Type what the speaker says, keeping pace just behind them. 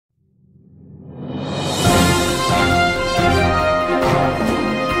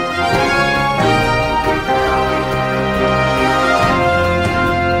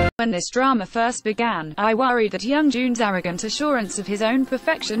this drama first began, I worried that Young-joon's arrogant assurance of his own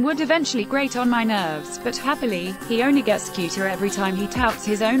perfection would eventually grate on my nerves, but happily, he only gets cuter every time he touts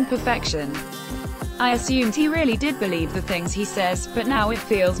his own perfection. I assumed he really did believe the things he says, but now it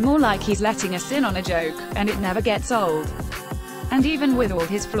feels more like he's letting us in on a joke, and it never gets old. And even with all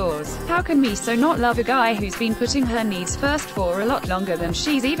his flaws, how can Miso not love a guy who's been putting her needs first for a lot longer than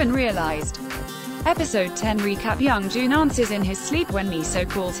she's even realized? Episode 10 recap: Young-joon answers in his sleep when Miso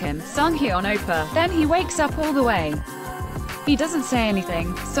calls him Sung-hyun Oppa, then he wakes up all the way. He doesn't say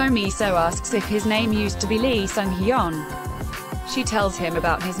anything, so Miso asks if his name used to be Lee Sung-hyun. She tells him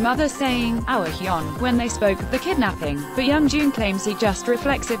about his mother saying, "our Hyun," when they spoke of the kidnapping, but Young-joon claims he just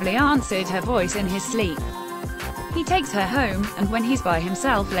reflexively answered her voice in his sleep. He takes her home, and when he's by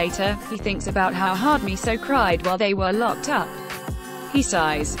himself later, he thinks about how hard Miso cried while they were locked up. He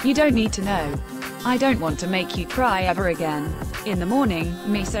sighs, "You don't need to know. I don't want to make you cry ever again." In the morning,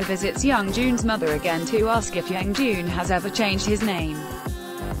 Miso visits Young-joon's mother again to ask if Young-joon has ever changed his name.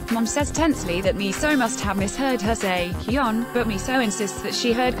 Mom says tensely that Miso must have misheard her say Hyun, but Miso insists that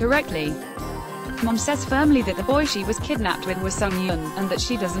she heard correctly. Mom says firmly that the boy she was kidnapped with was Sung-hyun, and that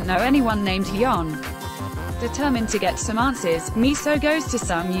she doesn't know anyone named Hyun. Determined to get some answers, Miso goes to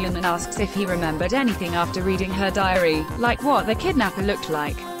Sung-hyun and asks if he remembered anything after reading her diary, like what the kidnapper looked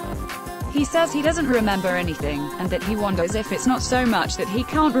like. He says he doesn't remember anything, and that he wonders if it's not so much that he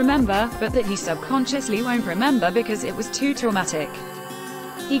can't remember, but that he subconsciously won't remember because it was too traumatic.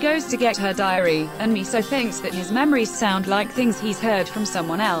 He goes to get her diary, and Miso thinks that his memories sound like things he's heard from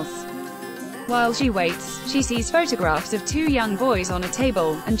someone else. While she waits, she sees photographs of two young boys on a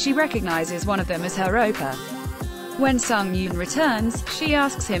table, and she recognizes one of them as her Oppa. When Sung-hyun returns, she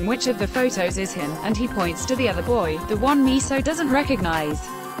asks him which of the photos is him, and he points to the other boy, the one Miso doesn't recognize.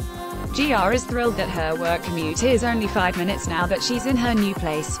 GR is thrilled that her work commute is only 5 minutes now that she's in her new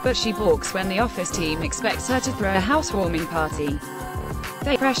place, but she balks when the office team expects her to throw a housewarming party.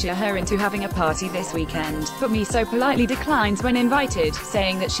 They pressure her into having a party this weekend, but Miso politely declines when invited,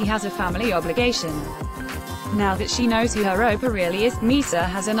 saying that she has a family obligation. Now that she knows who her Oppa really is, Miso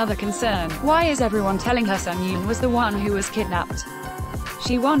has another concern. Why is everyone telling her Sung-hyun was the one who was kidnapped?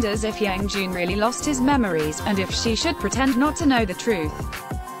 She wonders if Young-joon really lost his memories, and if she should pretend not to know the truth.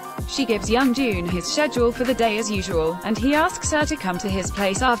 She gives Young-joon his schedule for the day as usual, and he asks her to come to his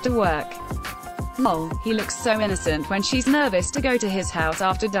place after work. Lol, he looks so innocent when she's nervous to go to his house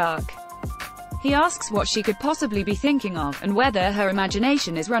after dark. He asks what she could possibly be thinking of, and whether her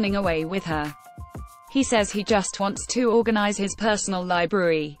imagination is running away with her. He says he just wants to organize his personal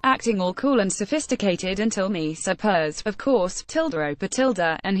library, acting all cool and sophisticated until Miso purrs, "of course, tilde Oppa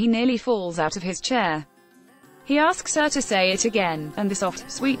tilde," and he nearly falls out of his chair. He asks her to say it again, and the soft,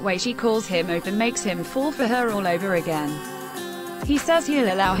 sweet way she calls him Oppa makes him fall for her all over again. He says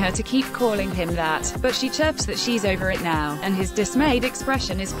he'll allow her to keep calling him that, but she chirps that she's over it now, and his dismayed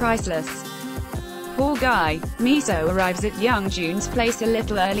expression is priceless. Poor guy. Miso arrives at Young-joon's place a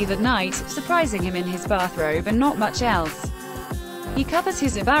little early that night, surprising him in his bathrobe and not much else. He covers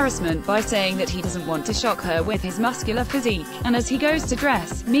his embarrassment by saying that he doesn't want to shock her with his muscular physique, and as he goes to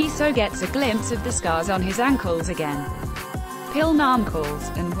dress, Miso gets a glimpse of the scars on his ankles again. Pil-nam calls,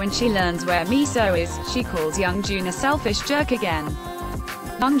 and when she learns where Miso is, she calls Young-joon a selfish jerk again.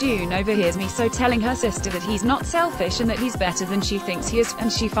 Young-joon overhears Miso telling her sister that he's not selfish and that he's better than she thinks he is, and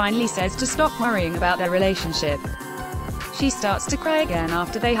she finally says to stop worrying about their relationship. She starts to cry again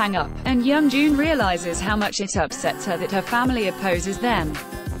after they hang up, and Young-joon realizes how much it upsets her that her family opposes them.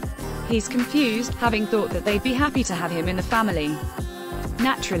 He's confused, having thought that they'd be happy to have him in the family.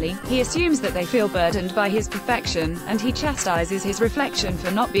 Naturally, he assumes that they feel burdened by his perfection, and he chastises his reflection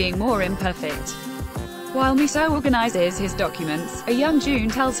for not being more imperfect. While Miso organizes his documents, Young-joon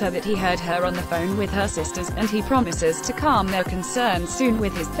tells her that he heard her on the phone with her sisters, and he promises to calm their concerns soon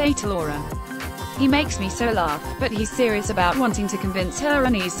with his fatal aura. He makes Miso laugh, but he's serious about wanting to convince her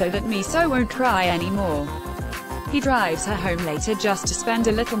unease so that Miso won't cry anymore. He drives her home later just to spend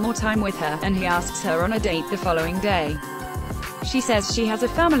a little more time with her, and he asks her on a date the following day. She says she has a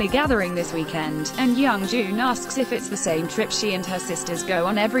family gathering this weekend, and Young-joon asks if it's the same trip she and her sisters go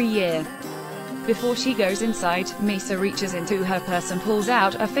on every year. Before she goes inside, Miso reaches into her purse and pulls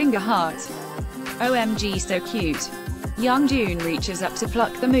out a finger heart. OMG, so cute. Young-joon reaches up to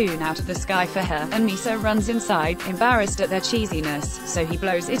pluck the moon out of the sky for her, and Miso runs inside, embarrassed at their cheesiness, so he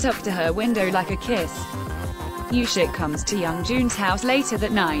blows it up to her window like a kiss. Yushik comes to Young-joon's house later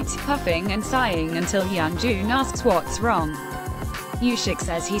that night, puffing and sighing until Young-joon asks what's wrong. Yushik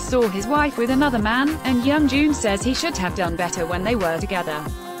says he saw his wife with another man, and Young-joon says he should have done better when they were together.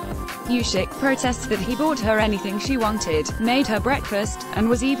 Yushik protests that he bought her anything she wanted, made her breakfast, and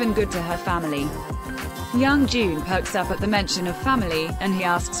was even good to her family. Young-joon perks up at the mention of family, and he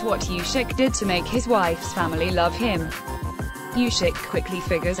asks what Yushik did to make his wife's family love him. Yushik quickly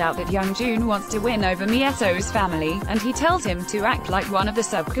figures out that Young-joon wants to win over Mieso's family, and he tells him to act like one of the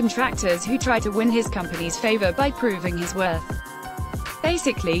subcontractors who try to win his company's favor by proving his worth.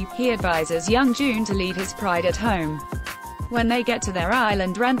 Basically, he advises Young-joon to leave his pride at home. When they get to their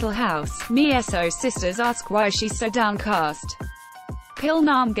island rental house, Mieso's sisters ask why she's so downcast.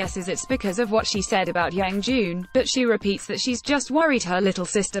 Pil-nam guesses it's because of what she said about Young-joon, but she repeats that she's just worried her little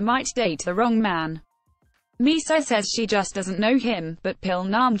sister might date the wrong man. Mieso says she just doesn't know him, but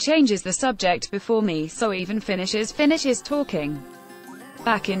Pil-nam changes the subject before Mieso even finishes talking.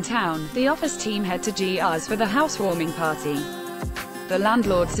 Back in town, the office team head to GR's for the housewarming party. The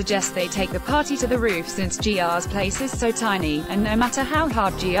landlord suggests they take the party to the roof since GR's place is so tiny, and no matter how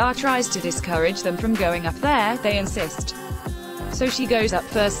hard GR tries to discourage them from going up there, they insist. So she goes up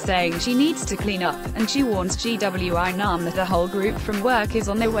first saying she needs to clean up, and she warns Nam that the whole group from work is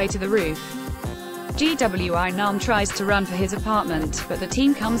on their way to the roof. Nam tries to run for his apartment, but the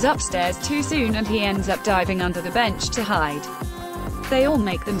team comes upstairs too soon and he ends up diving under the bench to hide. They all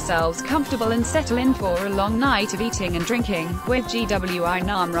make themselves comfortable and settle in for a long night of eating and drinking, with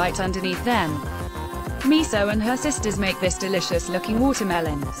Nam right underneath them. Mieso and her sisters make this delicious-looking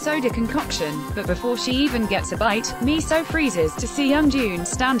watermelon soda concoction, but before she even gets a bite, Mieso freezes to see Young-joon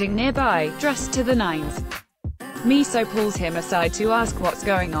standing nearby, dressed to the nines. Mieso pulls him aside to ask what's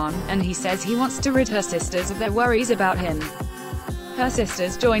going on, and he says he wants to rid her sisters of their worries about him. Her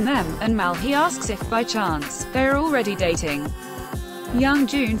sisters join them, and Malhee asks if by chance they're already dating.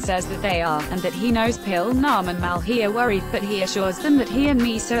 Young-joon says that they are, and that he knows Pil-nam and Malhee are worried, but he assures them that he and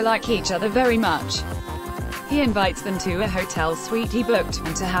Mieso like each other very much. He invites them to a hotel suite he booked,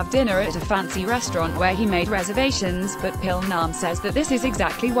 and to have dinner at a fancy restaurant where he made reservations, but Pil-nam says that this is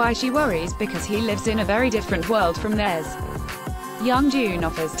exactly why she worries, because he lives in a very different world from theirs. Young-joon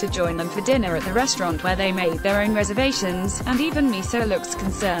offers to join them for dinner at the restaurant where they made their own reservations, and even Mieso looks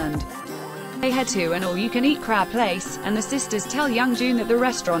concerned. They head to an all-you-can-eat crab place, and the sisters tell Young-joon that the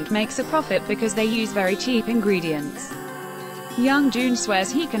restaurant makes a profit because they use very cheap ingredients. Young-joon swears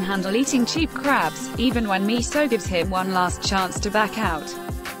he can handle eating cheap crabs, even when Mieso gives him one last chance to back out.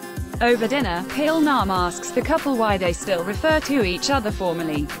 Over dinner, Pil-nam asks the couple why they still refer to each other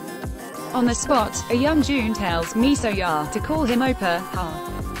formally. On the spot, Young-joon tells Mieso to call him Oppa, ha.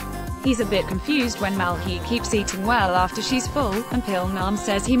 He's a bit confused when Malhee keeps eating well after she's full, and Pil-nam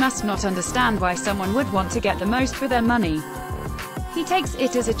says he must not understand why someone would want to get the most for their money. He takes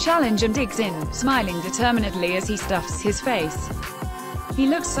it as a challenge and digs in, smiling determinedly as he stuffs his face. He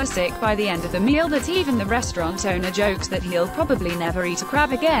looks so sick by the end of the meal that even the restaurant owner jokes that he'll probably never eat a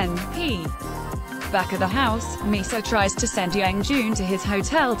crab again. Back at the house, Mieso tries to send Young-joon to his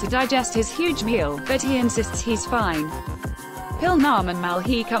hotel to digest his huge meal, but he insists he's fine. Pil-nam and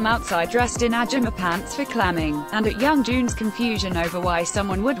Malhee come outside dressed in ajima pants for clamming, and at Young-joon's confusion over why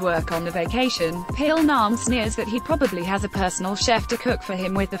someone would work on the vacation, Pil-nam sneers that he probably has a personal chef to cook for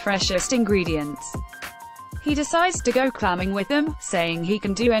him with the freshest ingredients. He decides to go clamming with them, saying he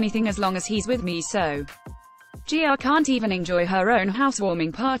can do anything as long as he's with Mieso. GR can't even enjoy her own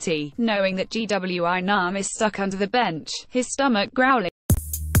housewarming party, knowing that Nam is stuck under the bench, his stomach growling.